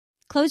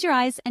Close your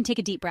eyes and take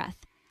a deep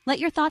breath. Let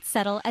your thoughts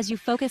settle as you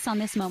focus on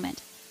this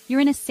moment. You're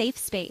in a safe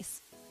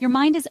space. Your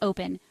mind is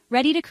open,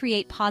 ready to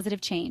create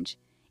positive change.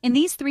 In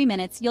these 3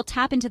 minutes, you'll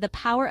tap into the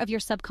power of your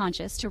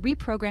subconscious to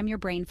reprogram your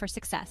brain for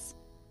success.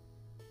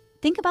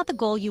 Think about the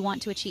goal you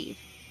want to achieve.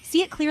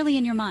 See it clearly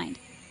in your mind.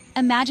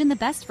 Imagine the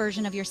best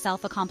version of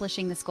yourself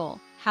accomplishing this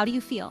goal. How do you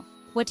feel?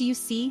 What do you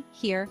see,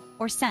 hear,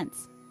 or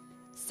sense?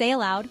 Say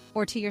aloud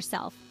or to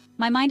yourself,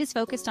 "My mind is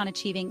focused on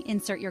achieving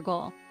insert your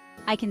goal.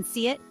 I can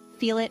see it,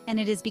 feel it, and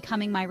it is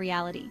becoming my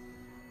reality."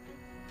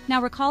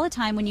 Now recall a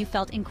time when you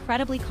felt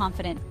incredibly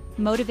confident,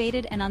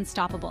 motivated, and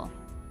unstoppable.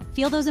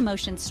 Feel those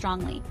emotions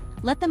strongly.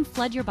 Let them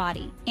flood your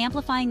body,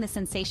 amplifying the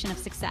sensation of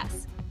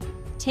success.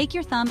 Take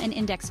your thumb and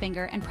index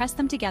finger and press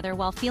them together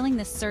while feeling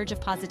this surge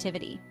of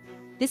positivity.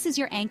 This is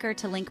your anchor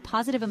to link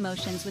positive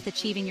emotions with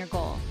achieving your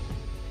goal.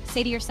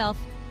 Say to yourself,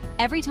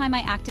 "Every time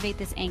I activate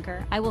this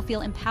anchor, I will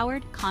feel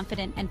empowered,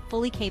 confident, and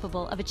fully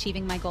capable of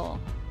achieving my goal."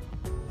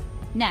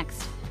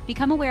 Next,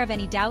 become aware of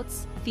any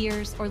doubts,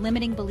 fears, or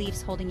limiting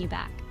beliefs holding you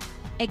back.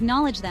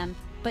 Acknowledge them,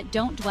 but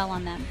don't dwell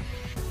on them.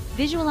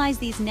 Visualize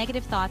these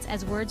negative thoughts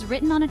as words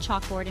written on a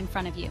chalkboard in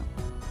front of you.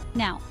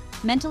 Now,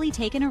 mentally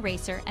take an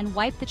eraser and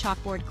wipe the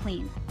chalkboard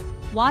clean.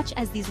 Watch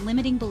as these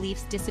limiting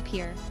beliefs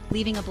disappear,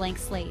 leaving a blank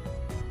slate.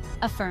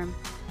 Affirm,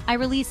 "I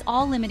release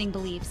all limiting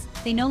beliefs.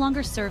 They no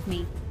longer serve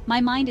me. My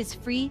mind is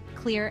free,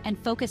 clear, and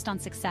focused on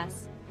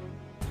success."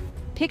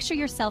 Picture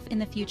yourself in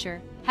the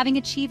future, having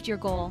achieved your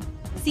goal.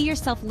 See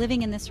yourself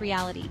living in this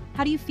reality.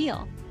 How do you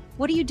feel?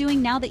 What are you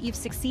doing now that you've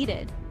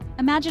succeeded?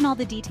 Imagine all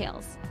the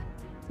details.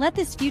 Let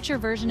this future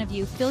version of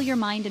you fill your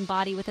mind and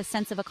body with a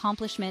sense of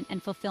accomplishment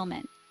and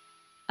fulfillment.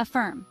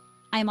 Affirm,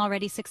 "I am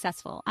already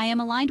successful. I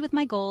am aligned with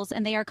my goals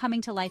and they are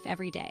coming to life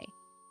every day."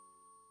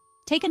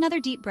 Take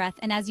another deep breath,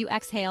 and as you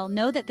exhale,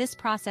 know that this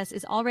process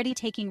is already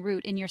taking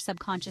root in your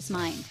subconscious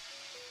mind.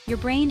 Your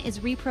brain is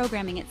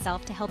reprogramming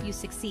itself to help you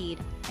succeed,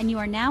 and you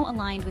are now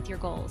aligned with your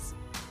goals.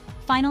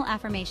 Final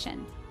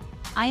affirmation,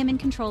 "I am in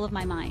control of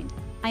my mind.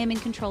 I am in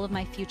control of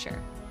my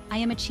future. I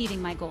am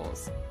achieving my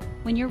goals."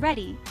 When you're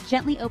ready,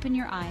 gently open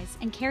your eyes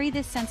and carry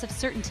this sense of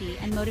certainty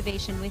and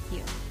motivation with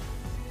you.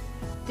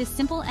 This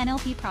simple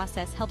NLP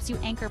process helps you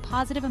anchor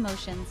positive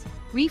emotions,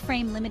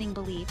 reframe limiting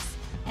beliefs,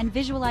 and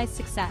visualize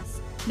success,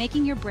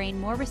 making your brain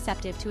more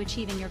receptive to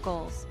achieving your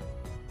goals.